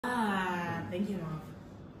Thank you, Mom.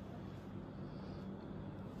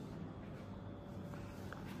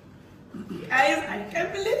 Guys, I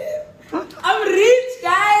can't believe I'm rich,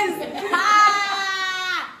 guys.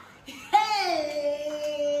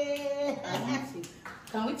 Hey.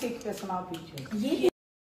 Can we take personal pictures? Yeah.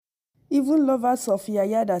 Even lovers of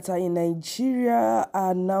Yaya that are in Nigeria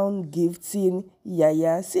are now gifting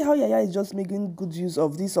Yaya. See how Yaya is just making good use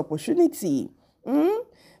of this opportunity.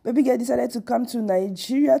 Baby girl decided to come to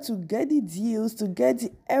Nigeria to get the deals, to get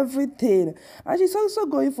everything. And she's also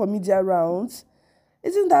going for media rounds.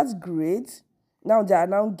 Isn't that great? Now they are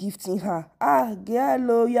now gifting her.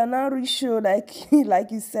 Girl, you're now rich, like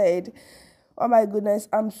you said. Oh my goodness,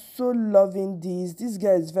 I'm so loving this. This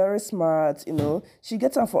girl is very smart, She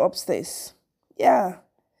gets her for upstairs. Yeah,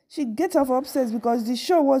 she gets her for upstairs because the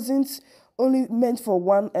show wasn't only meant for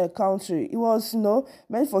one country. It was,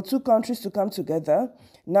 meant for two countries to come together.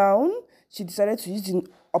 Now, she decided to use the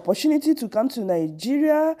opportunity to come to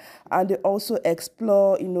Nigeria and they also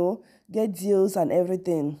explore, get deals and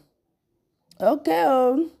everything.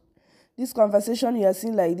 Okay, this conversation you are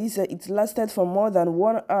seeing like this, it lasted for more than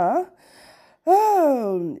 1 hour.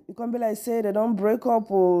 Oh, you can be like say they don't break up.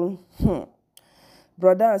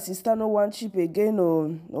 Brother and sister no one cheap again.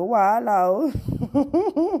 No wahala.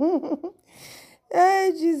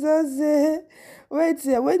 Hey Jesus, wait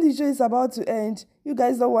here. When the show is about to end, you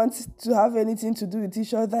guys don't want to have anything to do with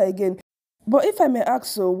each other again. But if I may ask,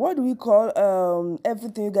 so what do we call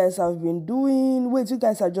everything you guys have been doing? Wait, you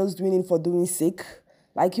guys are just doing it for doing sake?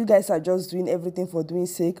 Like you guys are just doing everything for doing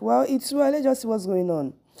sake? Well, it's well. Let's just see what's going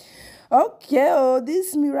on. Okay,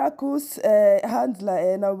 this miracles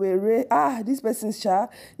handler now this person's child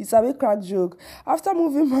is a crack joke. After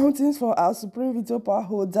moving mountains for our supreme veto power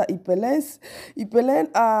holder Ipeleng,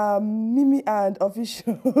 Mimi and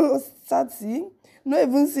official Tsatsii, no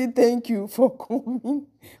even say thank you for coming.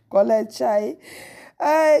 Collect chai.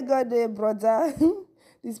 I got a brother.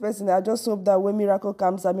 This person, I just hope that when Miracle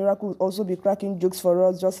comes, Miracle will also be cracking jokes for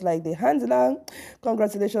us, just like the handler.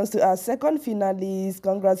 Congratulations to our second finalist.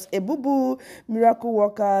 Congrats, Ebubu, Miracle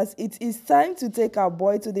workers. It is time to take our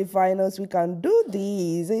boy to the finals. We can do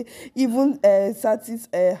this. Even Tsatsii's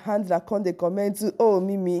handler can they comment to, oh,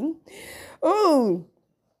 Mimi. Oh.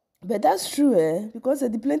 But that's true, because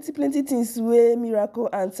the plenty things where Miracle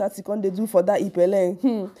and Tsatsii can they do for that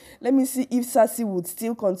Ipeleng. Let me see if Tsatsii would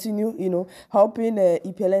still continue, helping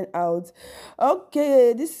Ipeleng out.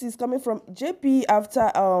 Okay, this is coming from JP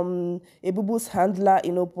after Ebubu's handler,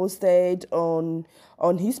 posted on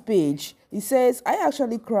his page. He says, I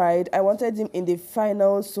actually cried. I wanted him in the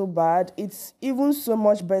final so bad. It's even so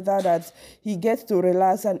much better that he gets to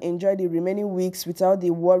relax and enjoy the remaining weeks without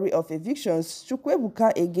the worry of evictions.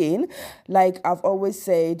 Chukwebuka again. Like I've always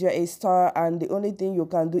said, you're a star and the only thing you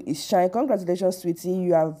can do is shine. Congratulations, sweetie.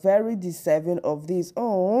 You are very deserving of this.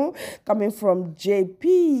 Oh, coming from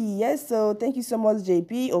JP. Yes, so thank you so much,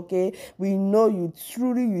 JP. Okay, we know you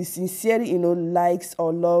sincerely, likes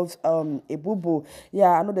or loves Ebubu.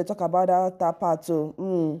 Yeah, I know they talk about that part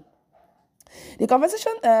too. The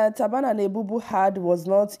conversation Thabang and Ebubu had was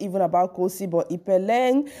not even about Kosi but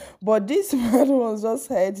Ipeleng, but this man was just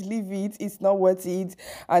said, leave it, it's not worth it,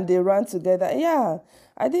 and they ran together. Yeah,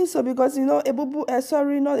 I think so because Ebubu,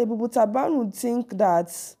 not Ebubu, Thabang would think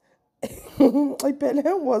that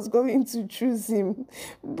Ipeleng was going to choose him.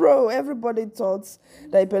 Bro, everybody thought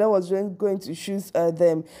that Ipeleng was going to choose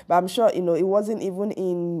them. But I'm sure, it wasn't even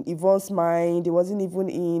in Yvonne's mind. It wasn't even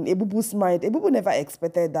in Ebubu's mind. Ebubu never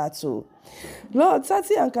expected that. So, Lord,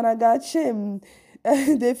 Tsatsii and Kanaga, shame.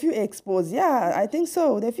 They feel exposed. Yeah, I think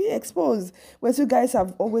so. They feel exposed. When you guys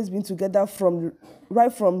have always been together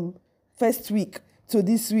right from first week to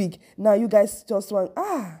this week. Now you guys just want,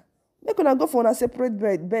 they're gonna go for a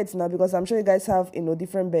separate beds now because I'm sure you guys have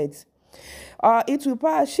different beds. It will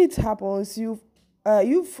pass. Shit happens. You've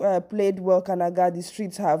played well, Kanaga. The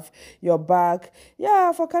streets have your back.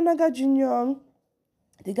 Yeah, for Kanaga Junior,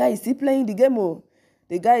 the guy is still playing the game.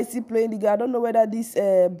 The guy is still playing the game. I don't know whether this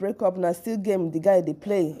breakup now still game the guy they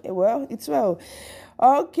play. Well, it's well.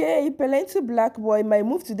 Okay, Ipeleng to Black Boy. My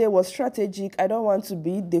move today was strategic. I don't want to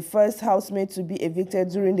be the first housemate to be evicted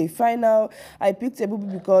during the final. I picked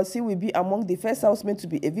Ebubu because he will be among the first housemate to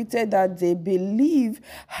be evicted that they believe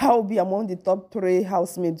I'll be among the top 3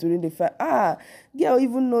 housemates during the final. Girl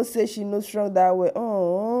even know say she knows strong that way.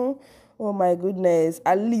 Oh my goodness.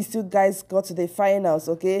 At least you guys got to the finals,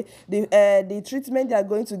 okay? The treatment they are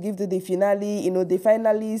going to give to the finale, the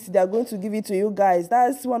finalists, they are going to give it to you guys.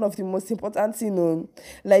 That's one of the most important thing,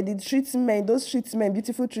 like the treatment, those treatment,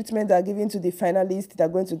 beautiful treatment they are giving to the finalists, they are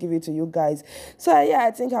going to give it to you guys. So yeah,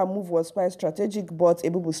 I think her move was quite strategic, but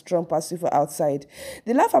Ebubu strong passive for outside.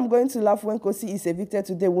 The laugh I'm going to laugh when Kosi is evicted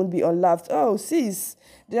today won't be unlaughed. Oh, sis,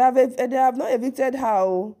 they have not evicted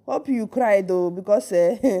her. Hope you cry though, because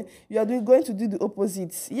you are going to do the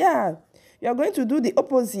opposite. Yeah, you are going to do the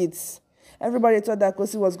opposite. Everybody thought that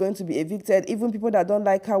Kosi was going to be evicted. Even people that don't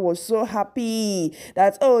like her was so happy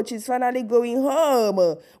that, oh, she's finally going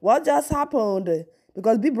home. What just happened?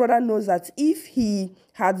 Because Big Brother knows that if he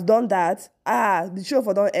had done that, the show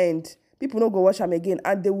for don't end. People don't go watch him again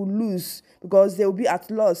and they will lose because they will be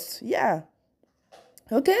at loss. Yeah.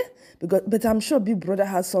 Okay, but I'm sure Big Brother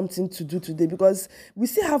has something to do today because we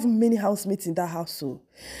still have many housemates in that household.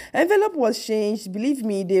 Envelope was changed. Believe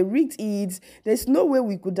me, they rigged it. There's no way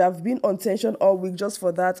we could have been on tension all week just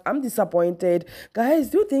for that. I'm disappointed. Guys,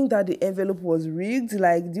 do you think that the envelope was rigged?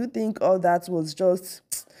 Like, do you think all that was just...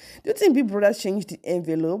 Do you think Big Brother changed the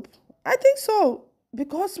envelope? I think so.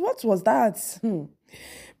 Because what was that?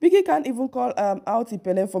 Biggie can't even call out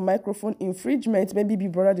Ipeleng for microphone infringement. Maybe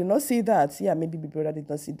Big Brother did not see that. Yeah, maybe Big Brother did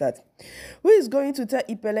not see that. Who is going to tell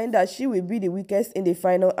Ipeleng that she will be the weakest in the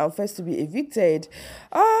final and first to be evicted?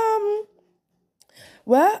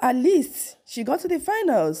 Well, at least she got to the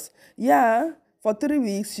finals. Yeah, for 3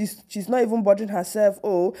 weeks, she's not even bothering herself,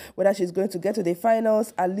 whether she's going to get to the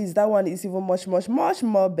finals. At least that one is even much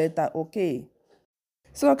more better, okay?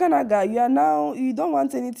 So Kanaga, you don't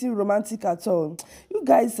want anything romantic at all. You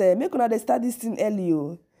guys make una dey start this thing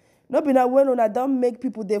early. No be now when una don't make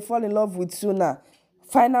people they fall in love with sooner.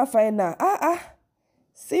 Final.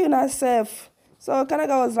 See una self. So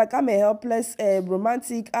Kanaga was like, I'm a helpless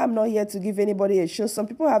romantic. I'm not here to give anybody a show. Some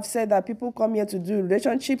people have said that people come here to do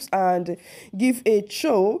relationships and give a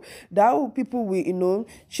show. That people will,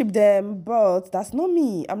 ship them. But that's not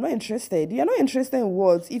me. I'm not interested. You're not interested in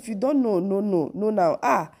words. If you don't know, no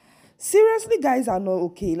now. Seriously, guys are not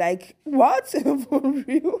okay. Like, what? For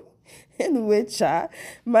real? Anyway,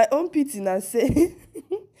 my own pity now say,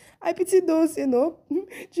 I pity those,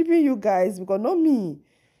 chipping you guys because not me.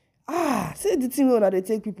 Say the thing that they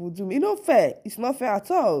take people do. It's not fair. It's not fair at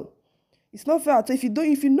all. It's not fair at all.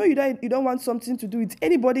 If you know you don't want something to do with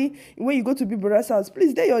anybody when you go to Big Brother's house,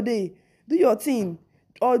 please do your day. Do your thing.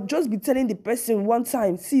 Or just be telling the person one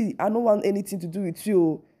time, see, I don't want anything to do with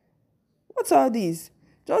you. What's all this?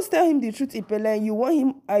 Just tell him the truth, Ipeleng.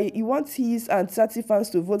 You want his and Tsatsii fans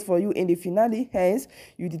to vote for you in the finale, hence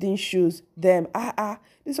you didn't choose them.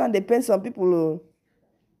 This one depends on people.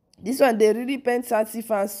 This one, they really pen Tsatsii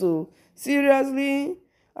fans, so seriously?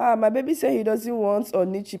 My baby said he doesn't want or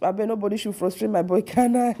need chip. I bet nobody should frustrate my boy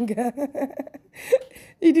Kanaga.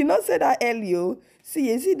 He did not say that earlier.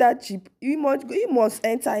 See, you see that chip? He must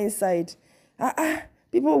enter inside.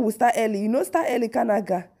 People will start early. Start early,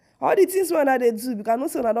 Kanaga. All the things when they do, because no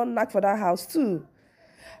son I don't knock for that house too.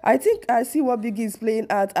 I think I see what Biggie is playing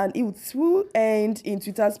at, and it will end in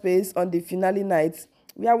Twitter space on the finale night.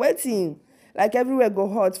 We are waiting. Like everywhere go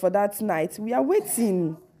hot for that night. We are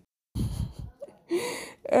waiting.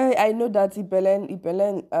 I know that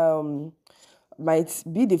Ipeleng might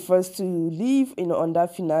be the first to leave on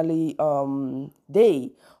that finale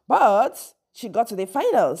day. But she got to the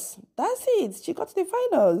finals. That's it. She got to the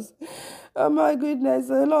finals. Oh my goodness.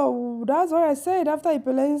 Hello. That's what I said after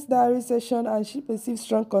Ipeleng's diary session and she perceived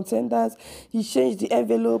strong contenders. He changed the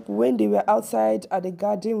envelope when they were outside at the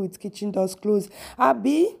garden with kitchen doors closed.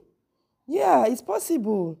 Abby? Yeah, it's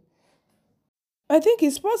possible. I think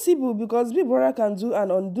it's possible because Big Brother can do and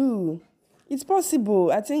undo. It's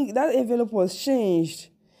possible. I think that envelope was changed.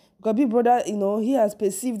 Because Big Brother, he has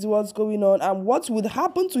perceived what's going on and what would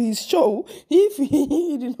happen to his show if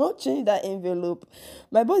he did not change that envelope.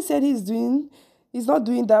 My boy said he's not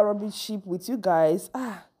doing that rubbish ship with you guys.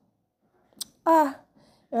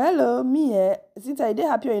 Hello, me since I dey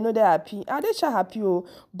happy or they happy, I dey sure happy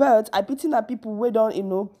but I pity that people wey don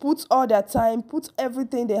put all their time, put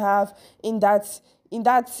everything they have in that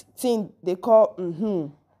thing they call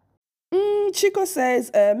Chico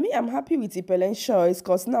says, me, I'm happy with Ipeleng's choice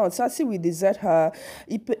because now Tsatsii will desert her.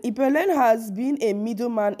 Ipeleng has been a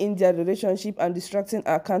middleman in their relationship and distracting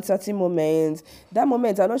her Tsatsii moments. That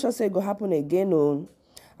moment, I'm not sure say it go happen again.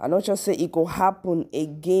 I'm not sure say it go happen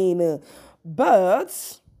again.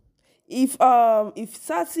 But if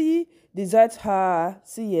Tsatsii deserts her,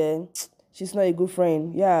 see, she's not a good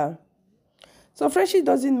friend. Yeah. So friendship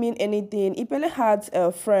doesn't mean anything. Ipele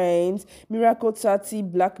had friends, Miracle, Tsatsii,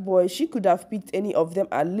 Black Boy. She could have picked any of them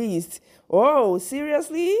at least. Oh,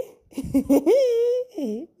 seriously?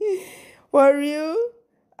 For real?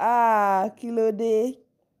 Ah, kilo day.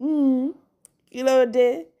 Kilo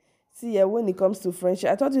day. See, when it comes to friendship,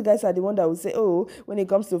 I thought you guys are the one that would say, oh, when it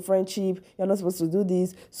comes to friendship, you're not supposed to do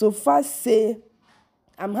this. So first say,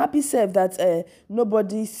 I'm happy safe that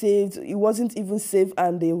nobody saved. It wasn't even safe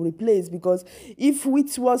and they replaced, because if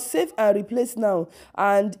it was safe and replaced now,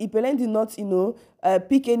 and Ipeleng did not,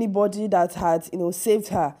 pick anybody that had, saved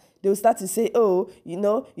her, they will start to say, oh, you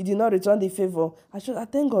did not return the favor. I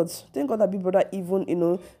thank God that Big Brother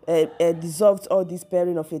even, dissolved all this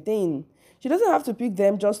pairing of a thing. She doesn't have to pick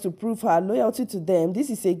them just to prove her loyalty to them. This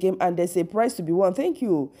is a game and there's a prize to be won. Thank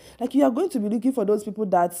you. Like, you are going to be looking for those people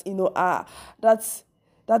that,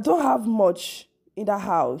 that don't have much in the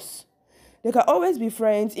house. They can always be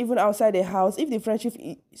friends even outside the house if the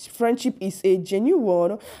friendship is a genuine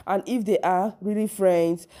one, and if they are really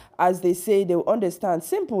friends, as they say, they will understand.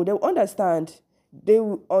 Simple, they will understand. They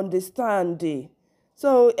will understand.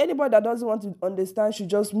 So anybody that doesn't want to understand should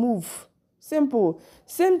just move. Simple.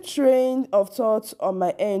 Same train of thought on my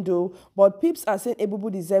end though, but peeps are saying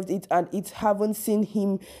Ebubu deserved it and it haven't seen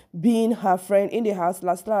him being her friend in the house.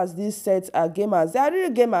 Last, these sets are gamers. They are real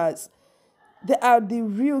gamers. They are the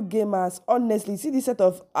real gamers. Honestly, see this set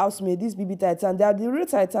of housemates, this BB Titan, they are the real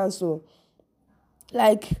Titans. So,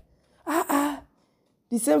 like,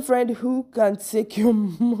 the same friend who can take your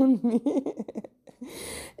money.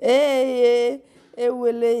 Hey,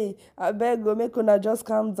 Wele, I beg you, make una just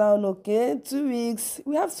calm down, okay? 2 weeks.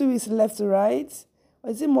 We have 2 weeks left, right?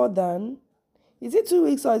 Or is it more than? Is it 2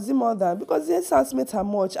 weeks or is it more than? Because this housemates are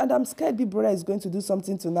much, and I'm scared Big Brother is going to do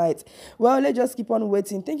something tonight. Well, let's just keep on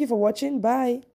waiting. Thank you for watching. Bye.